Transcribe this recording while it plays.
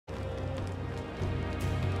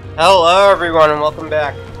Hello everyone and welcome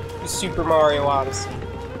back to Super Mario Odyssey.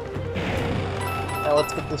 Now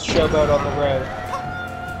let's get this showboat on the road.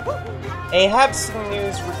 I have some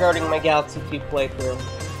news regarding my Galaxy 2 playthrough.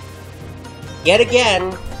 Yet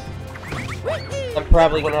again, I'm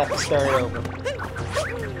probably gonna have to start it over.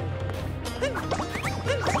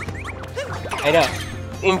 I know.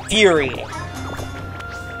 Infuriating.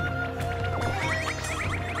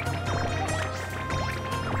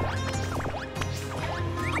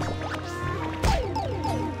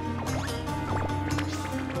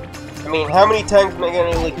 I mean, how many times am I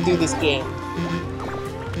gonna do this game?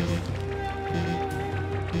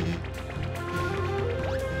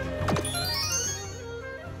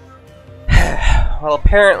 Well,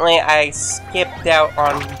 apparently I skipped out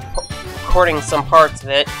on recording some parts of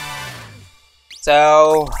it.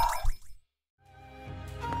 So,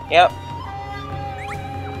 yep.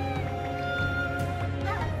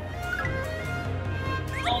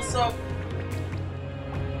 Also,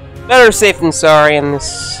 better safe than sorry in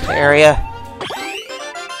this area.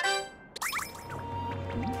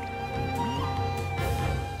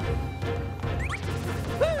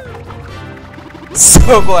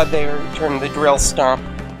 So glad they returned the drill stomp.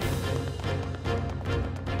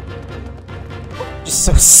 Just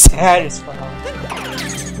so satisfying.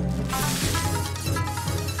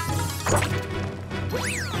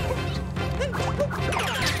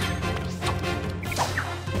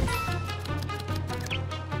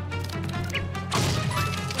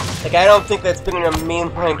 Like, I don't think that's been in a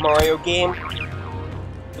mainline Mario game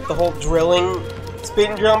with the whole drilling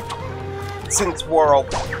spin jump since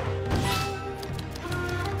World.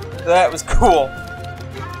 So that was cool.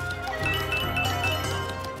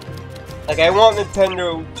 Like, I want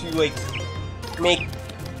Nintendo to, like, make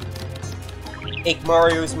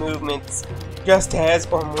Mario's movements just as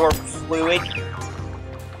or more fluid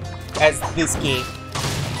as this game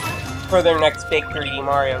for their next big 3D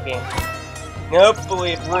Mario game. And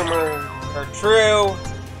hopefully, if rumors are true,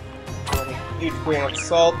 with a huge grain of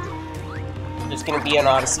salt, there's gonna be an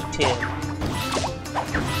Odyssey 2.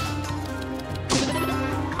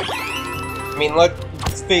 I mean,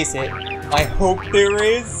 let's face it, I hope there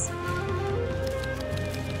is.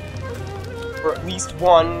 Or at least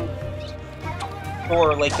one,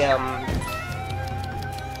 or like,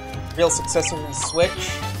 real successor to the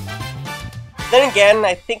Switch. Then again,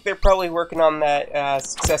 I think they're probably working on that,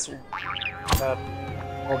 successor, or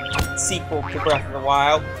sequel to Breath of the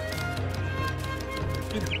Wild.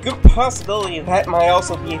 There's a good possibility that might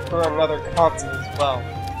also be for another console as well.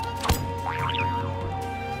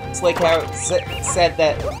 It's like how it said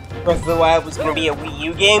that Breath of the Wild was going to be a Wii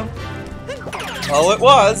U game. Well, it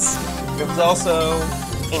was. It was also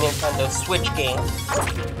a Nintendo Switch game.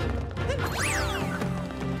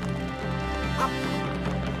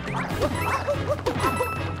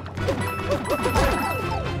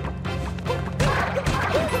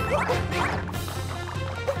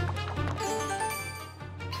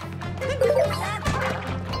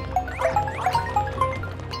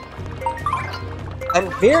 I'm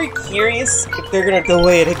very curious if they're gonna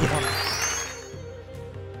delay it again.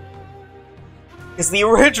 Because the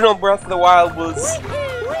original Breath of the Wild was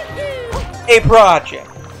a project.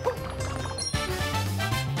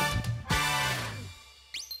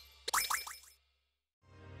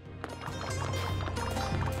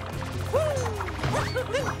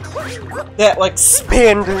 That, like,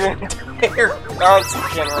 spanned an entire console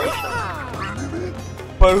generation.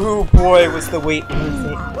 But oh boy, was the wait worth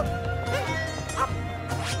it.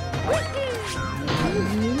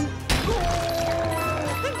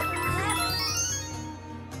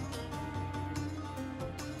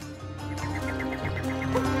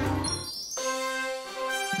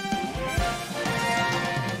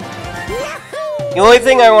 The only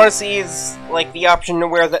thing I want to see is, like, the option to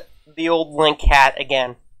wear the old Link hat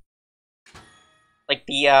again. Like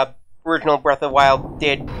the original Breath of the Wild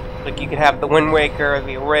did. Like, you could have the Wind Waker,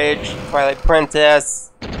 the Ridge, Twilight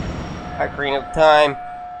Princess, Ocarina of Time.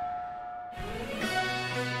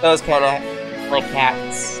 Those kind of Link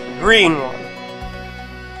hats. Green one.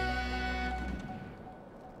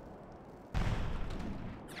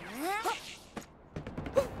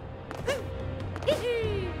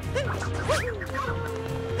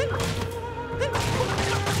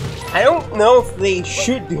 I don't know if they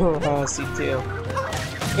should do an Odyssey 2.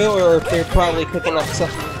 Or if they're probably cooking up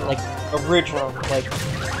something, like, original. Like,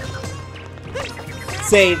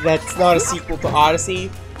 say that's not a sequel to Odyssey,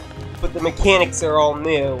 but the mechanics are all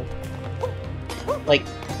new. Like,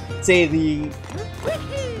 say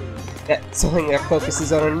that's something that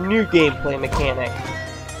focuses on a new gameplay mechanic.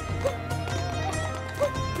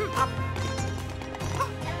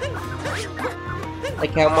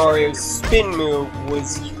 Like how Mario's spin move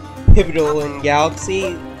was pivotal in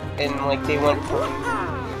Galaxy, and like they went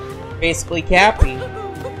from basically Cappy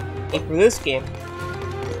for this game.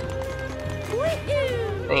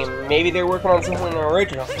 I mean, maybe they're working on something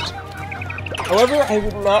original. However, I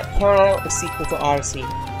would not count out a sequel to Odyssey.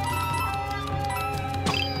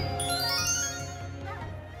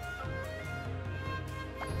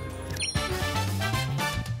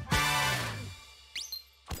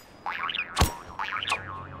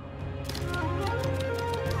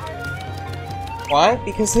 Why?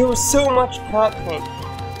 Because there was so much content.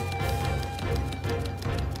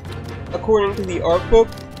 According to the art book,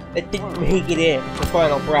 that didn't make it in for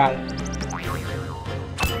final product.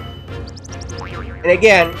 And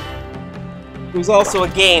again, it was also a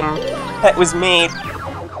game that was made,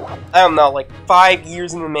 I don't know, like 5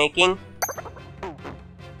 years in the making.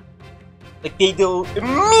 Like they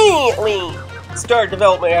immediately start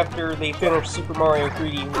development after they finished Super Mario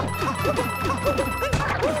 3D World.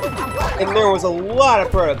 And there was a lot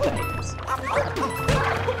of prototypes.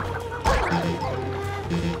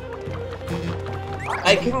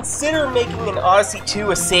 I consider making an Odyssey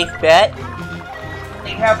 2 a safe bet.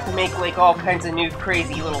 They have to make like all kinds of new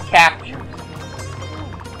crazy little captures.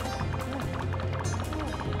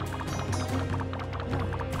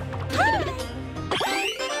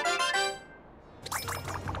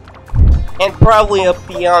 And probably a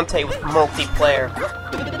Beyonce with multiplayer.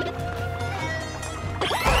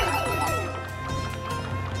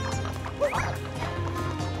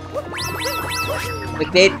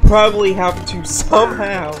 Like, they'd probably have to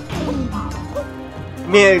somehow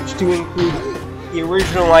manage to include the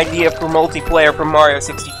original idea for multiplayer from Mario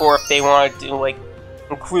 64 if they wanted to, like,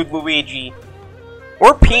 include Luigi.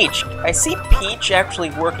 Or Peach. I see Peach actually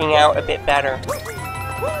working out a bit better.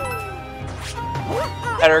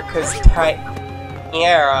 Better because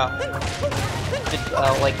Tiara did,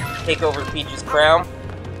 like, take over Peach's crown.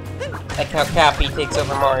 Like how Cappy takes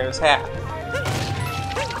over Mario's hat.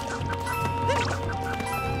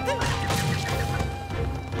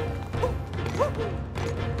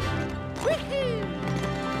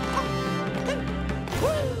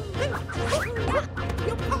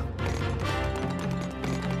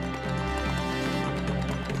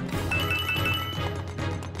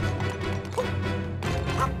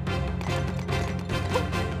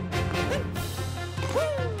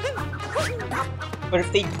 But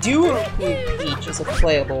if they do include Peach as a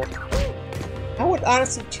playable, how would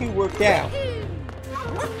Odyssey 2 work out?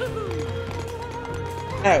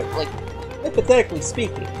 Oh, like, hypothetically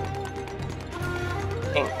speaking.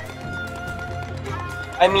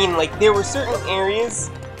 I mean, like, there were certain areas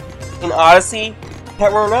in Odyssey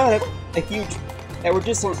that were not a huge... that were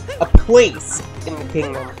just a place in the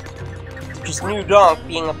kingdom. Just New Donk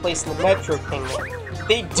being a place in the Metro Kingdom. If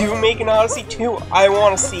they do make an Odyssey 2, I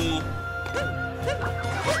want to see...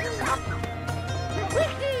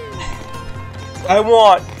 I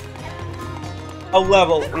want a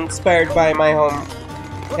level inspired by my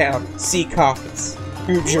hometown, Secaucus,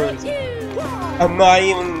 New Jersey. I'm not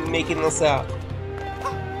even making this up.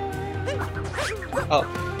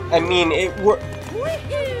 Oh, I mean, it worked.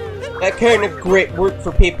 That kind of grit worked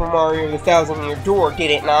for Paper Mario: The Thousand-Year Door,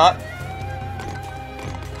 did it not?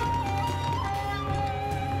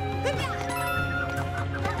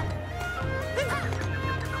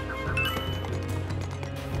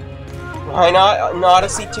 Why not an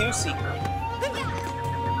Odyssey 2 sequel?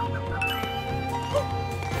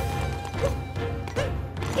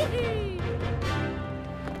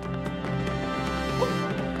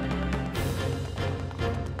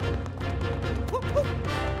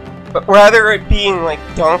 But rather it being like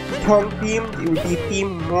Donkey Kong themed, it would be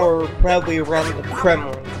themed more probably around the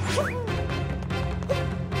Kremlin.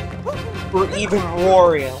 Or even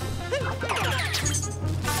Wario.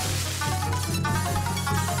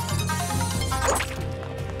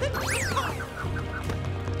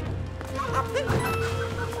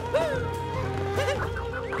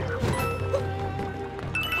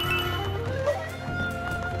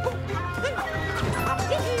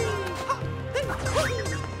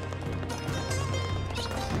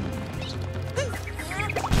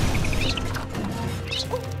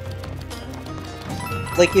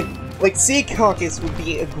 Like Secaucus would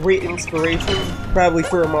be a great inspiration, probably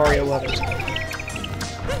for a Mario level.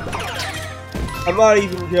 I'm not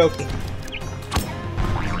even joking.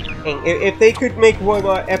 And if they could make one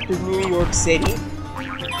after New York City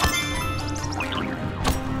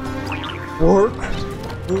work,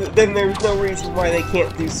 then there's no reason why they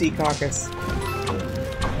can't do Secaucus.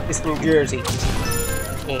 It's New Jersey.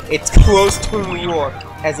 It's close to New York,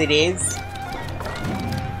 as it is.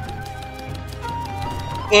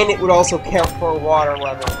 And it would also count for a water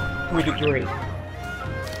level to a degree.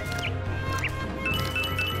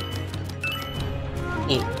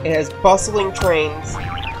 It has bustling trains,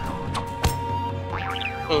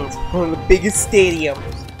 and it's one of the biggest stadiums.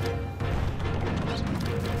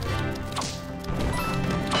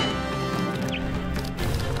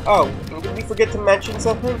 Oh, and did we forget to mention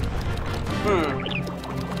something?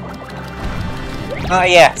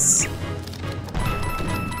 Yes.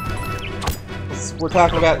 We're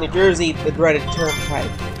talking about New Jersey, the dreaded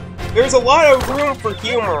turnpike. There's a lot of room for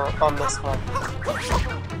humor on this one.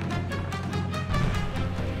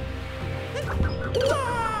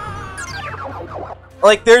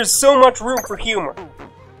 Like, there's so much room for humor.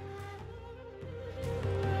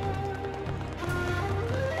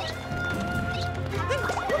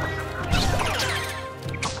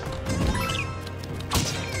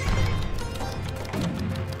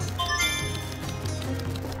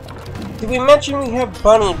 Did we mention we have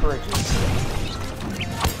bunny bridges?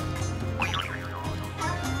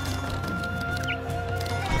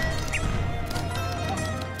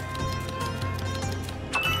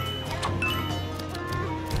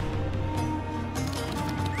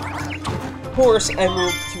 Of course, I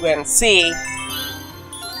moved to NC,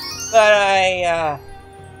 but I,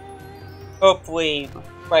 hopefully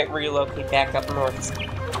might relocate back up north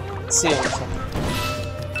soon.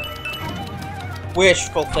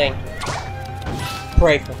 Wishful thinking.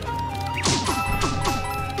 Pray for me.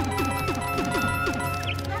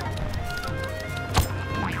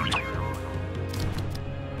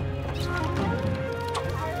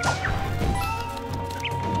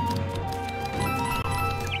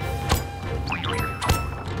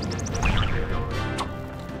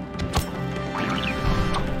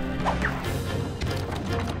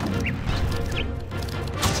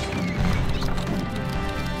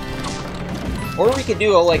 Or we could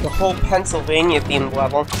do like a whole Pennsylvania themed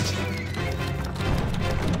level.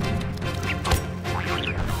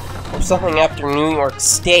 Or something after New York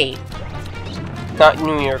State. Not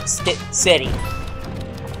New York City.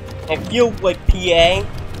 I feel like PA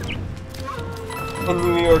and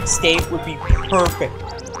New York State would be perfect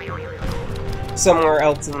somewhere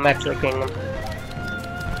else in the Metro Kingdom.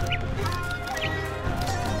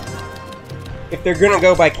 If they're gonna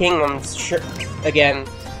go by kingdoms, sure, again,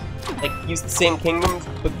 like, use the same kingdoms,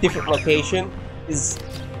 but different location, is...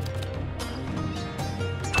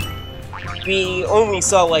 We only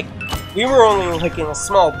saw, like... We were only, like, in a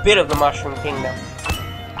small bit of the Mushroom Kingdom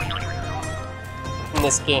in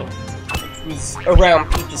this game, which was around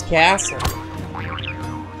Peach's Castle.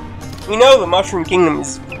 We know the Mushroom Kingdom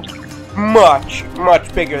is much,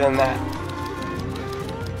 much bigger than that.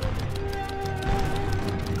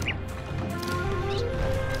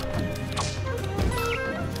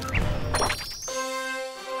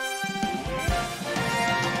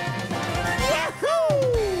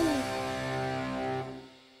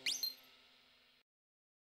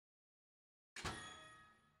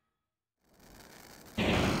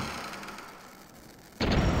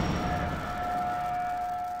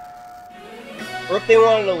 Or if they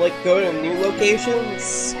wanted to, like, go to new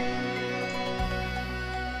locations,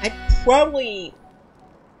 I'd probably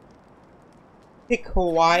pick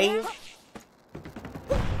Hawaii.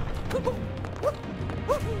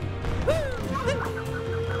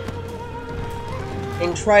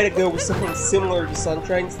 And try to go with something similar to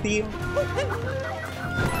Sunshine's theme.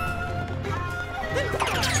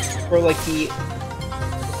 Or like the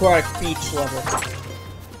aquatic beach level.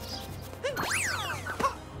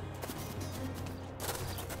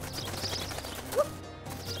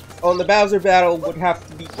 Oh, and the Bowser battle would have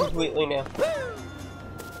to be completely new.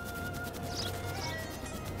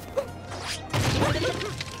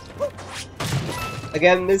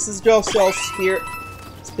 Again, this is just all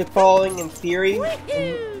spitballing in theory,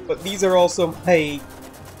 but these are also my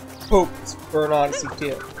hopes for an Odyssey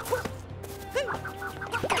 2.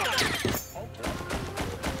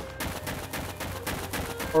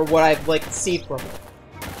 Or what I'd like to see from it.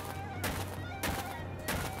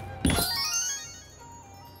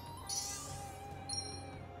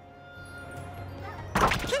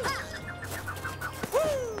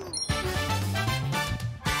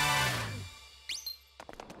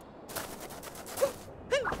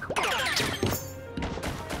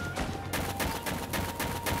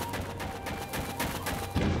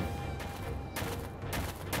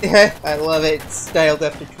 I love it. It's styled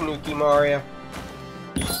after Tanuki Mario.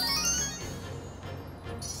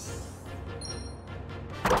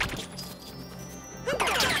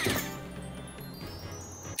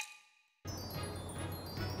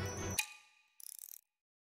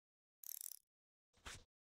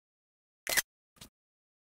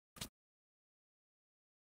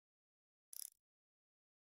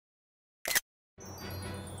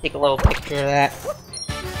 take a little picture of that.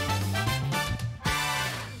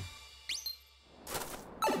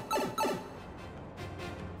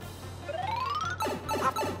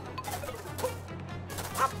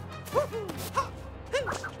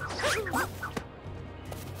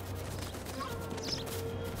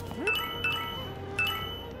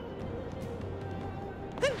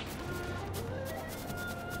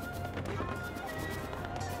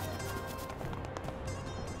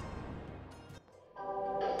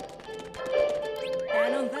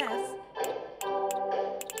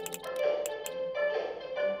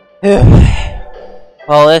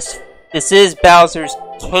 Well, this is Bowser's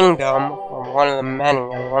Kingdom, or one of the many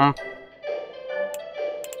of them.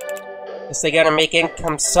 Guess they gotta make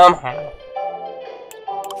income somehow.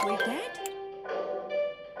 With that?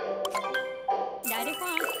 Daddy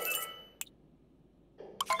Funk.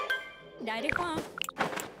 Daddy Funk.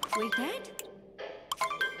 With that?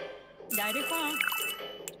 Daddy Funk.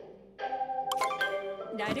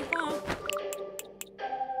 Daddy Funk.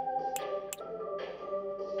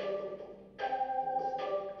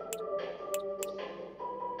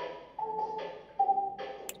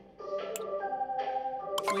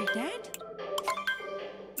 With that?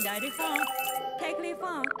 Daddy Funk. Take me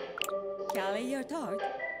Funk. Carry your torch.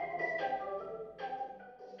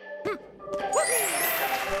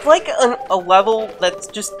 It's like a level that's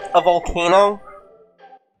just a volcano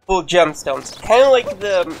full of gemstones. Kind of like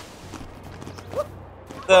the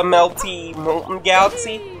Melty Molten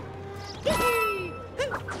Galaxy.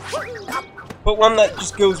 But one that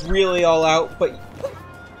just goes really all out, but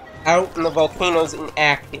out and the volcano's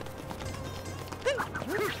inactive.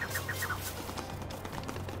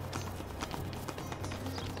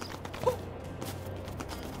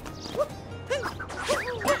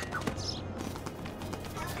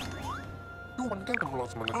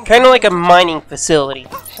 Kind of like a mining facility.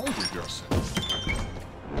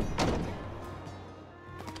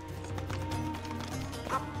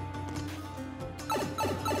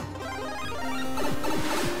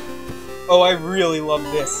 Oh, I really love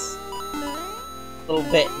this little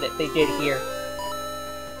bit that they did here.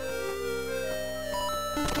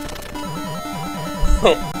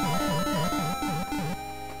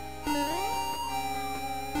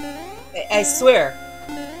 I swear,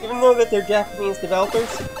 even though that they're Japanese developers,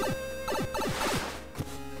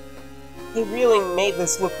 they really made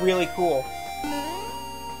this look really cool.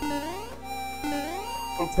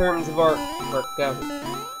 In terms of artwork goes.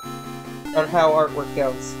 On how artwork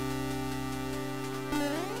goes.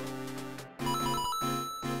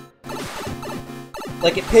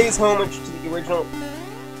 Like, it pays homage to the original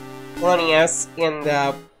NES and,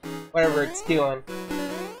 whatever it's doing.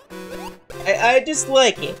 I just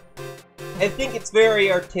like it. I think it's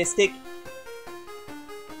very artistic.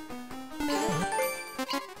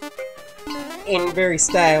 And very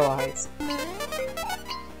stylized. You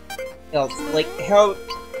know, like how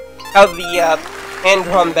the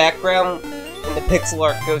hand-drawn background and the pixel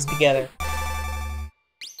art goes together.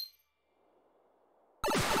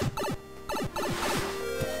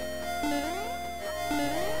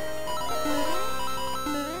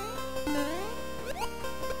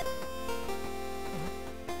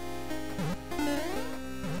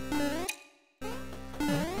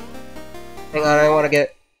 Hang on, I want to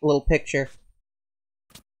get a little picture.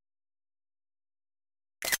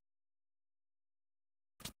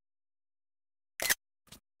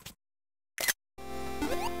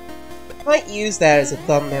 I might use that as a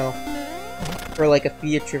thumbnail for like a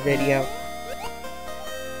future video.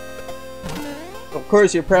 Of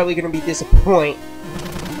course, you're probably going to be disappointed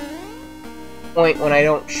when I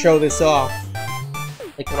don't show this off.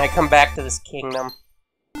 Like when I come back to this kingdom.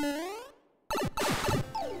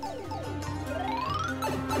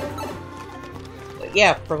 But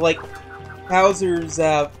yeah, for like Bowser's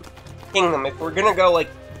kingdom, if we're gonna go like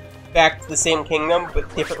back to the same kingdom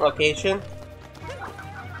but different location.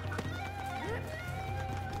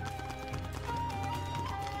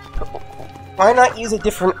 Why not use a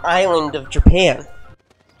different island of Japan?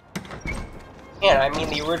 Yeah, I mean,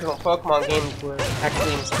 the original Pokemon games were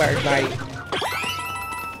actually inspired by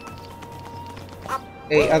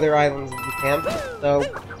the other islands of Japan, so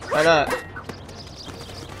why not?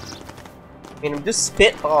 I mean, I'm just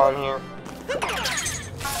spitballing here.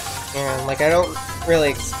 And, like, I don't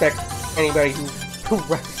really expect anybody who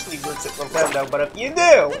actually works at Nintendo, but if you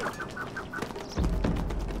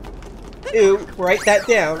do, write that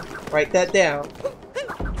down. Write that down.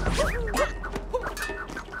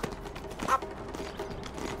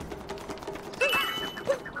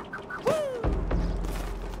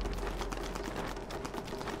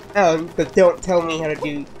 But don't tell me how to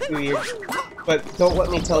do your... But don't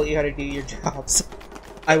let me tell you how to do your jobs.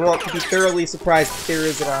 I want to be thoroughly surprised if there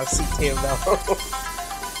is an Odyssey 2, though.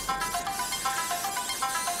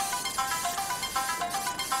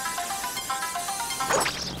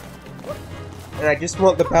 And I just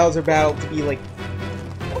want the Bowser battle to be, like,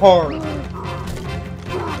 hard.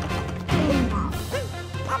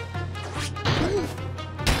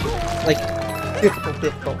 Like,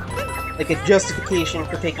 difficult. Like a justification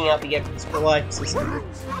for taking out the X for Life system.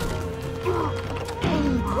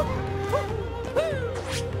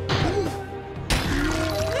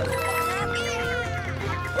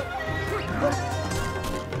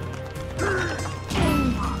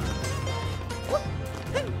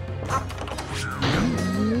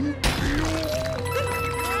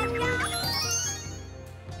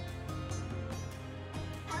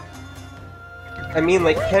 I mean,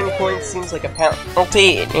 like, 10 coins seems like a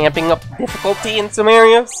penalty in amping up difficulty in some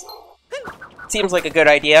areas. Seems like a good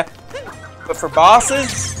idea. But for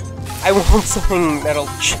bosses, I want something that'll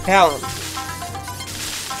challenge.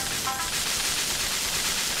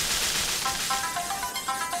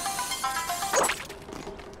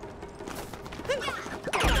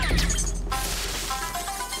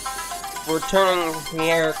 We're turning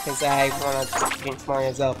here because I want to change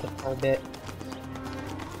Mario's outfit for a bit.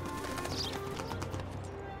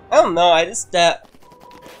 I don't know, I just,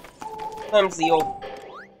 sometimes the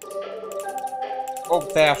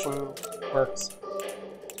old-fashioned works.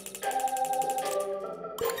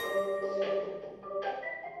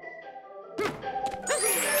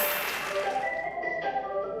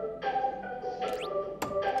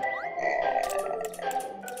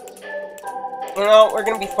 You know, we're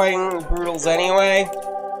gonna be fighting the Brutals anyway.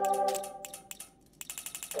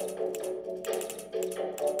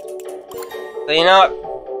 So you know what?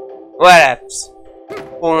 Whatevs.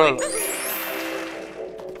 We'll win it.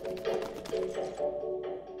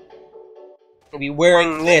 I'll be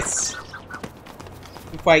wearing this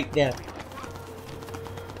to fight them.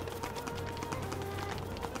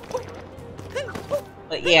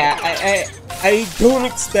 But yeah, I don't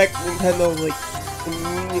expect Nintendo like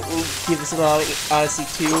immediately give us an Odyssey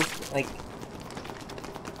 2. Like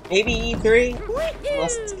maybe E3,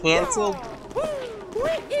 unless it's cancelled.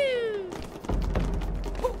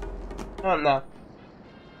 I don't know.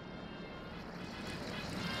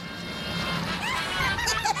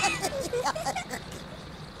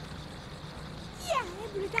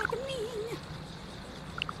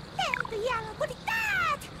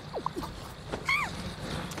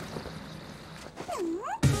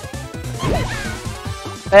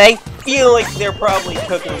 I feel like they're probably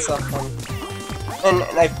cooking something. And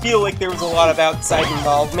I feel like there was a lot of outside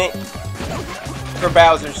involvement for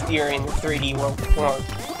Bowser's Fury in the 3D world before.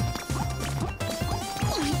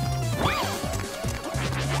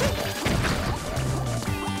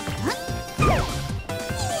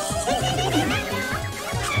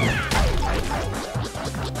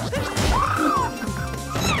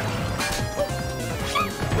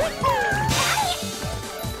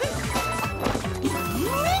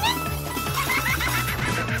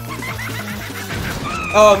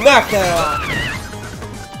 Oh, knock that off!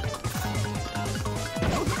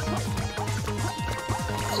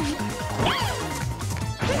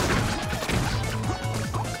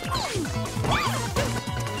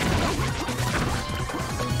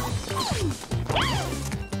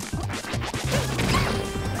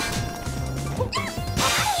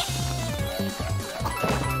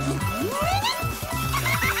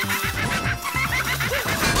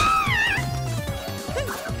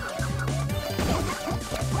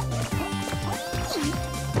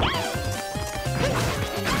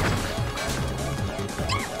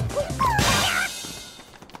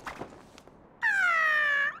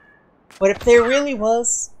 But if there really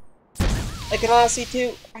was, like an Odyssey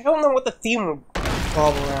 2, I don't know what the theme would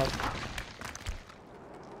revolve around.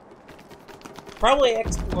 Probably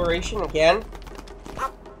exploration again.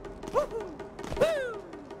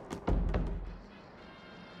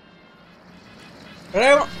 But I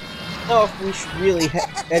don't know if we should really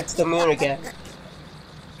head to the moon again.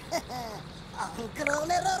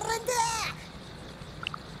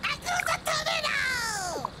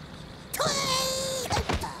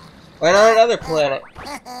 Why not another planet?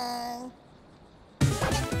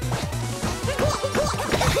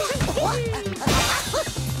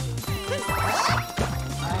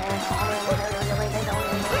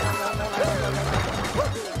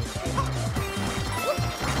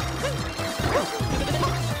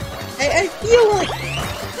 I feel like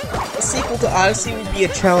a sequel to Odyssey would be a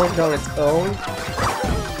challenge on its own.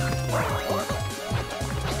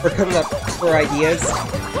 For coming up for ideas.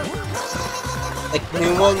 Like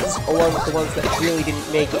new ones, along with the ones that really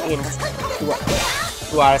didn't make it into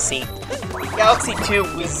Odyssey. Galaxy 2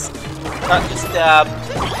 was not just a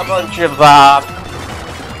bunch of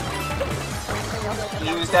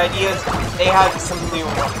used ideas, they had some new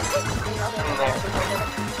ones in there.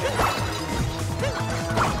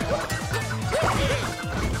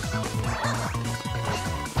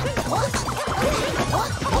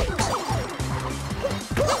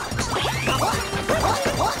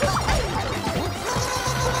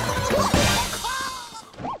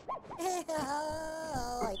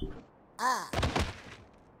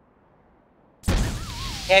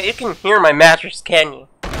 Yeah, you can hear my mattress, can you?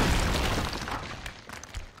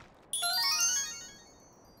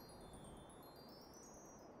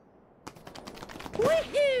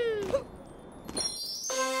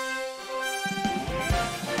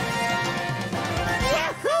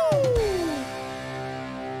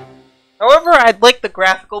 However, I'd like the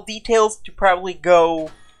graphical details to probably go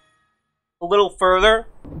a little further,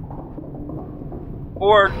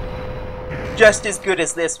 or just as good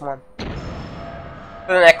as this one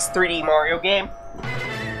for the next 3D Mario game.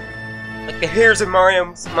 Like the hairs of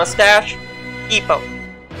Mario's mustache, keep 'em.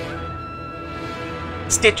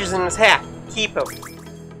 Stitches in his hat, keep 'em.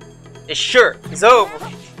 His shirt, his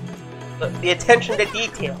overalls, the attention to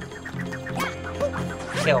detail.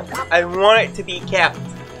 I want it to be kept.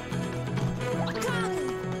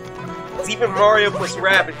 It's even Mario plus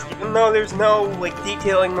Rabbids, even though there's no, like,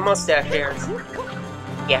 detailing the mustache hairs.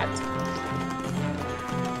 Yet.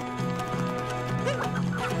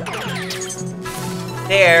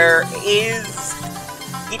 There is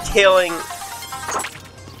detailing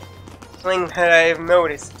something that I have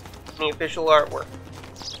noticed in the official artwork.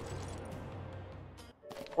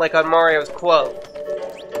 Like on Mario's clothes.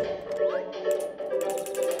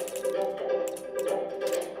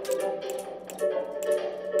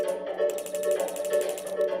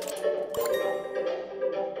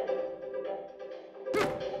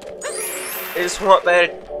 I just want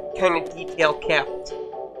that kind of detail kept.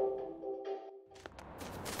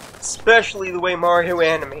 Especially the way Mario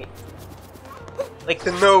animates. Like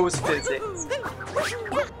the nose physics.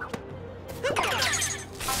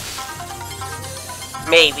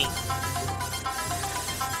 Maybe.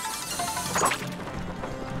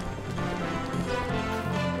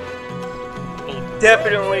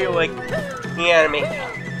 Definitely like the animation.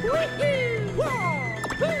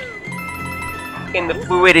 In the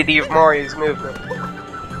fluidity of Mario's movement.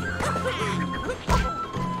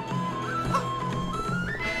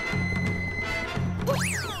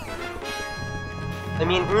 I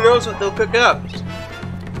mean, who knows what they'll cook up?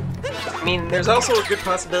 I mean, there's also a good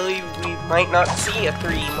possibility we might not see a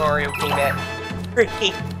 3D Mario game at 3.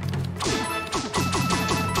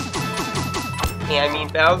 Yeah, I mean,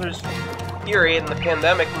 Bowser's Fury in the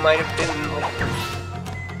pandemic might have been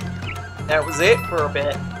like... That was it for a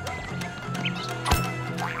bit.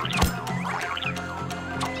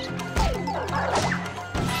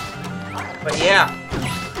 But yeah.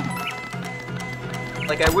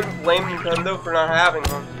 Like, I wouldn't blame Nintendo for not having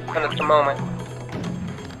one at the moment.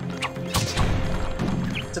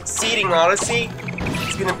 Succeeding Odyssey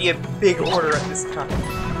is gonna be a big order at this time.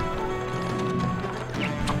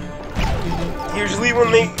 Usually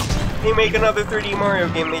when they make another 3D Mario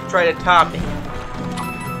game, they try to top it.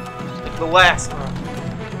 Like the last one.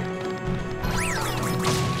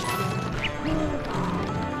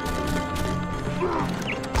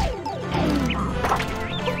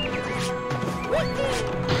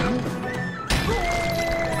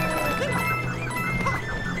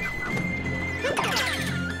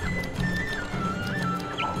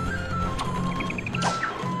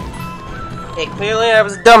 Hey, clearly I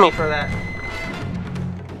was a dummy for that.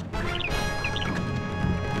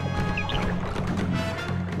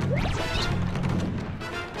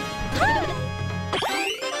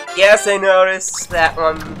 Yes, I noticed that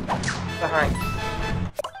one behind.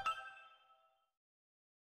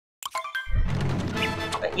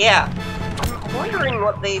 But yeah, I'm wondering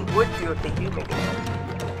what they would do if they do make it.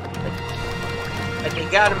 Like they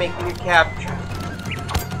gotta make new captures.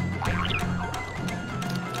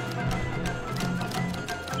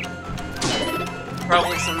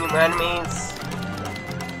 Probably some new enemies,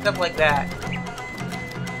 stuff like that.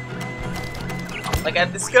 Like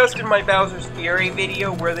I've discussed in my Bowser's Fury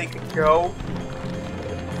video where they could go.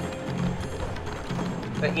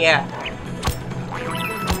 But yeah.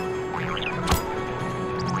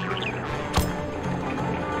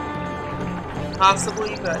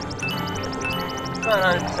 Possibly, but I'm not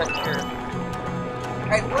 100% sure.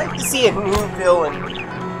 I'd like to see a new villain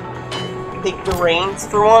take the reins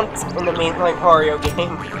for once in the mainline Mario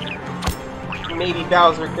game. Maybe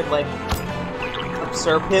Bowser could, like,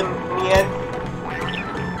 usurp him in the end.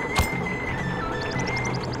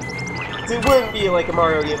 it wouldn't be like a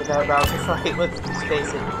Mario game without a Bowser fight, let's just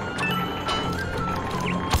face it.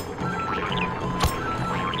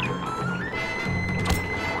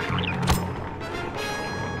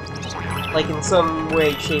 Like in some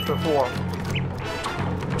way, shape, or form.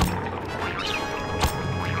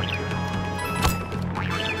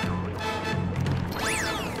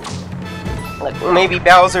 Like, maybe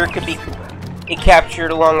Bowser could be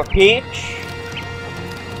captured along with Peach.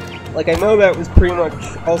 Like, I know that was pretty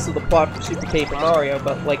much also the plot for Super Paper Mario,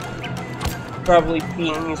 but, like, probably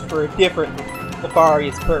being used for a different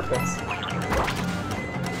nefarious purpose.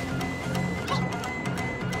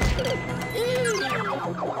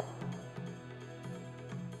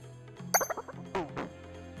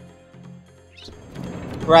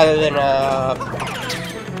 Rather than a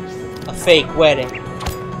fake wedding.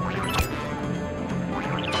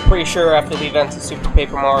 Pretty sure after the events of Super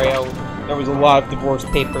Paper Mario, there was a lot of divorce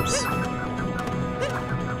papers.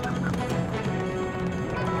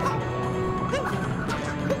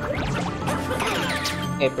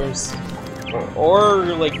 Or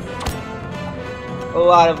like, a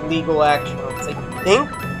lot of legal actions. I think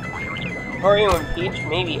Mario and Peach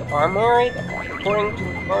maybe are married, according to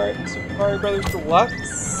Super Mario Bros.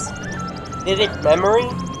 Deluxe. Vivid memory?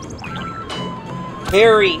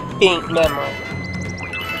 Very faint memory.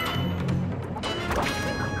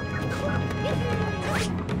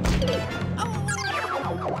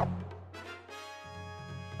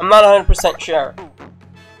 I'm not 100% sure.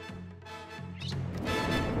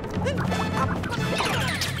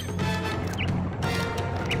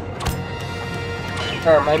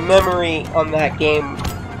 My memory on that game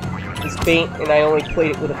is faint, and I only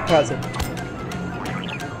played it with a cousin.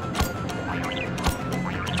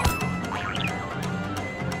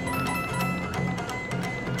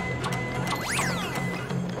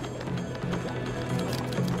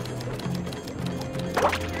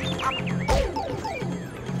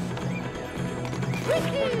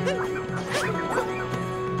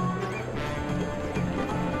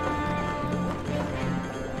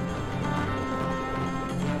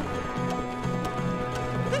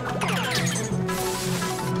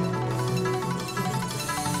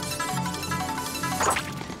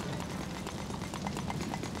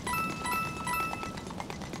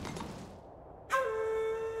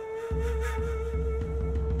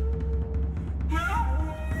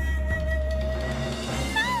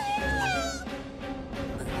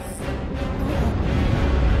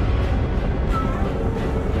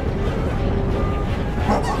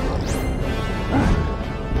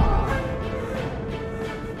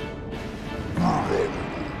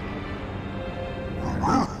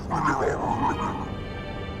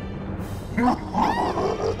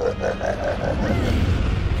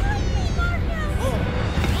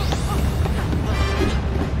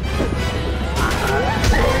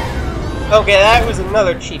 Okay, that was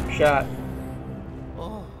another cheap shot.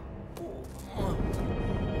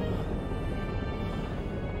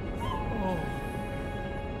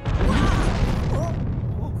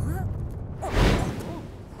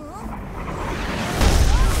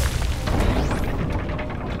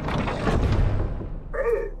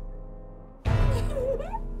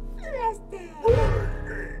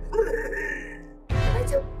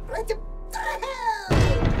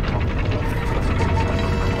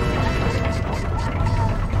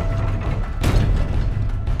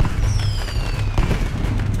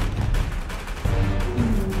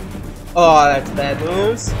 Oh, that's bad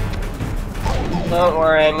news. Don't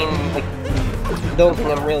worry, I mean, like, I don't think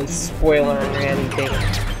I'm really spoiling anything.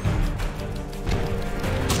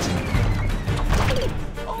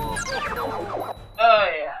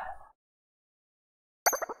 Oh, yeah.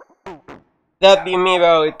 That be me,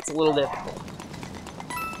 though, it's a little difficult.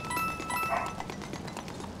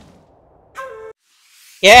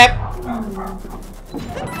 Yep.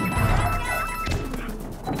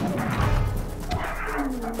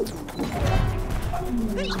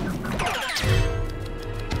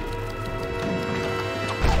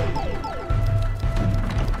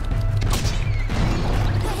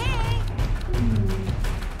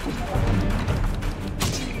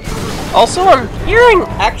 Also, I'm hearing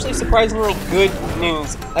actually surprisingly good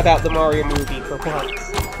news about the Mario movie for once.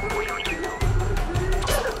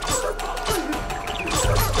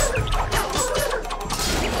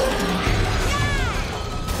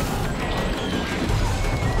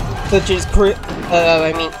 Such as,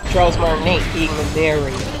 Charles Martinet being the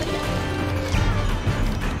narrator.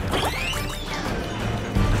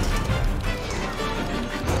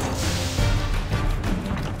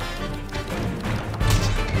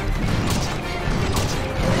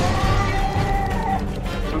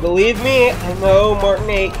 And believe me, I know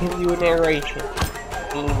Martinet can do a narration.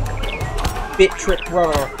 I mean, Bit Trick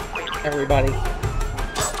Runner, everybody.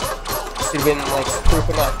 Should have been, like, proof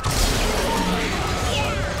enough.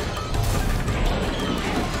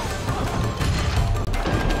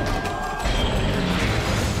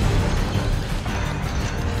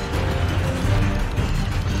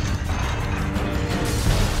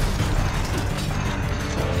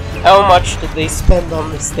 How much did they spend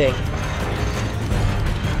on this thing?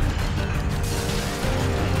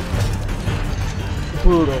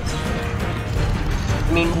 Brutal.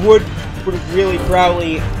 I mean, would have really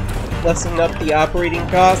probably lessened up the operating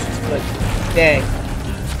costs, but dang.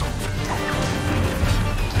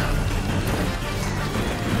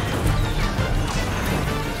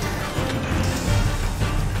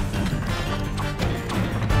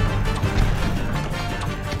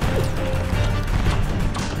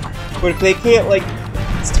 But if they can't, like,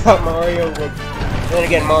 stop Mario, like, then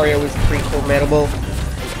again, Mario was pre-formidable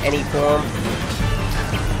in any form.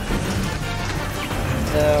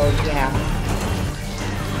 So, yeah.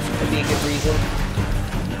 That'd be a good reason.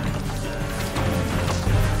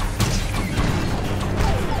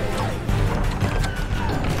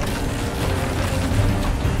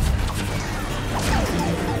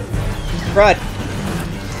 Crud.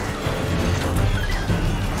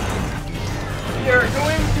 You're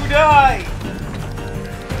going to die!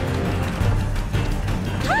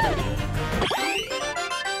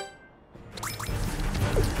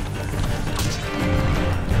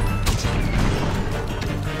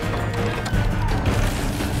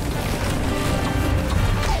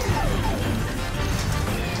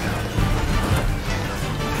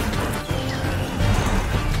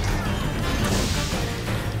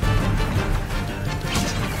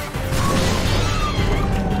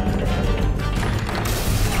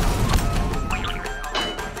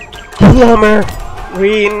 Plumber,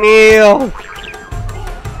 we kneel.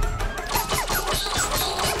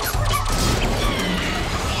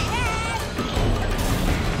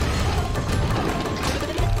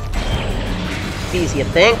 Easy, you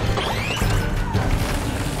think?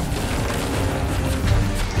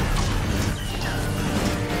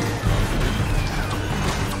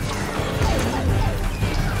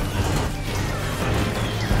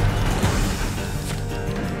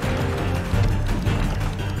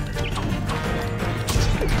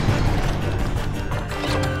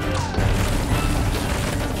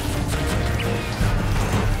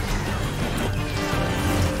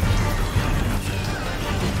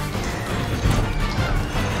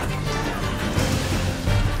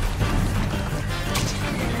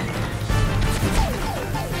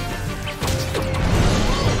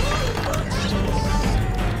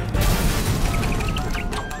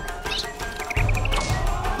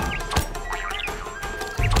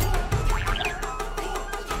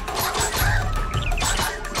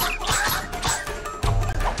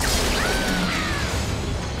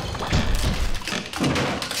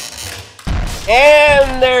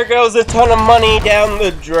 And there goes a ton of money down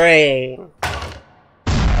the drain.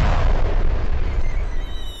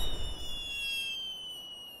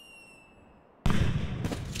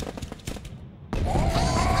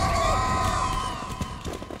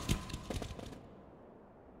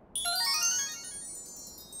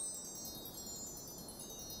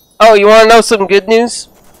 Oh, you want to know some good news?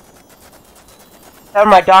 Found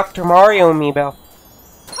my Dr. Mario amiibo.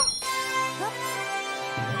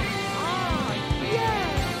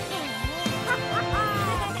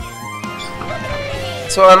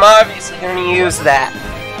 So I'm obviously going to use that.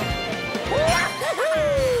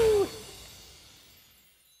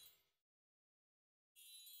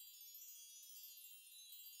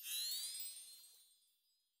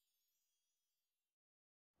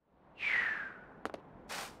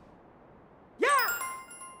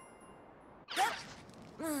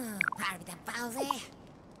 Rápida pausa.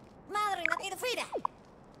 Madre, no tiene frida.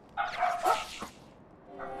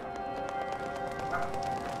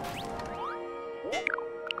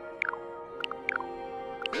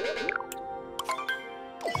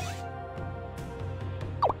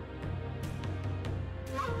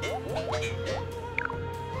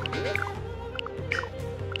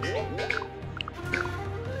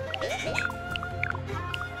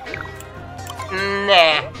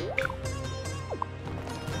 Nah.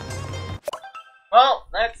 Well,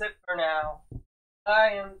 that's it for now.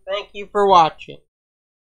 Bye, and thank you for watching.